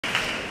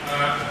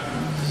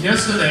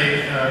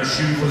Yesterday,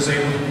 she was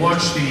able to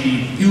watch the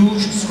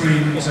huge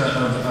screens of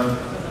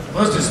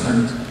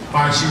advertisement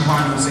by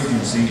Xinhua News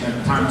Agency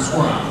at Times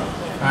Square.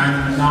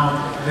 And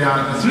now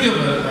the three of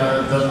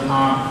them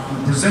are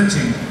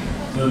presenting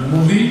the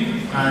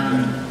movie,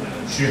 and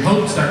she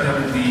hopes that there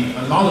will be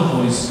a lot of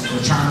voice for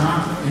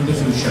China in the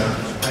future,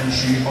 and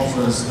she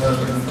offers her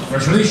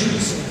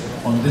congratulations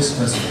on this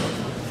festival.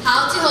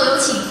 好，最后有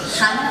请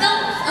韩庚。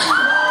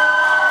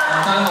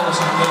大家好，我是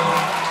韩庚。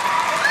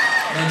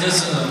这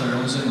次呢，很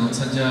荣幸能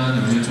参加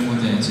纽约中国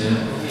电影节，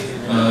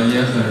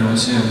也很荣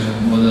幸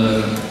我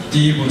的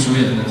第一部主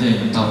演的电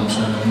影《大陆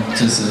生》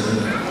这次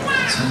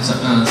参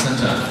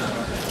展。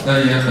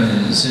也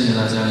很谢谢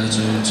大家一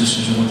直支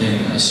持中国电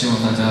影，希望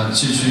大家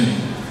继续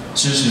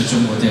支持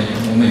中国电影，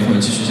我们也会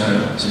继续加油，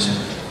谢谢。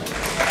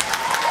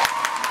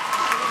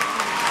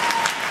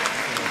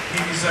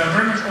He's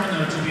very much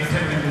honored to be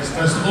attending this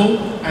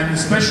festival, and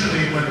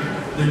especially when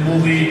the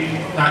movie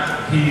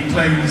that he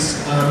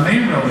plays a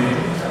main role in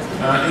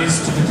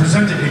is to be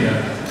presented here.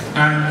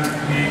 And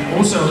he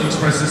also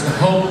expresses the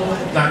hope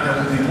that there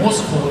will be more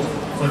support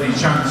for the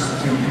Chinese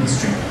film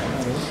industry.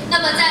 那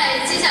么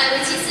在接下来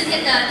为期4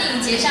天的电影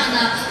节上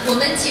呢，我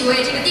们几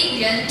位这个电影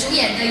人主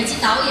演的以及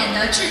导演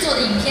的制作的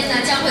影片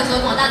呢，将会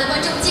和广大的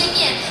观众见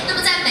面。那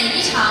么在每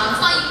一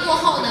场放映过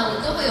后呢，我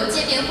们都会有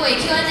见面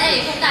会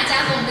Q&A， 供大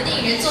家和我们的电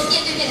影人做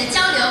面对面的交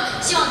流，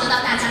希望得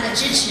到大家的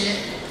支持。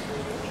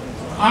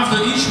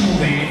After each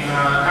movie,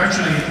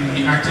 actually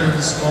the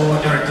actors or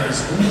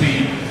directors will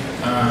be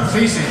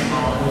facing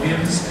our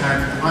audience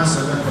and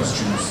answer their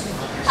questions.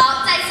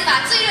 好，再次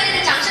把最热烈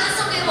的掌声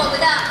送给我们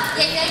的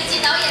演员以及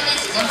导演们，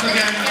谢谢我们的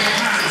演员，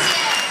谢谢。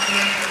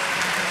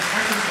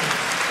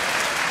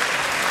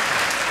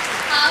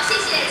好，谢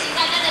谢，请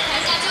大家在台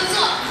下就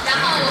坐，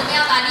然后我们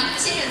要把黎明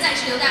先生暂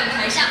时留在舞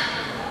台上。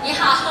你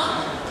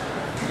好。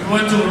We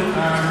want to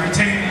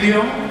retain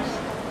Leo.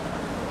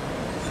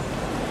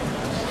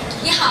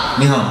 你好。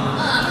你好。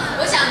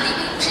我想黎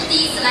明不是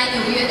第一次来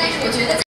纽约，但是我觉得。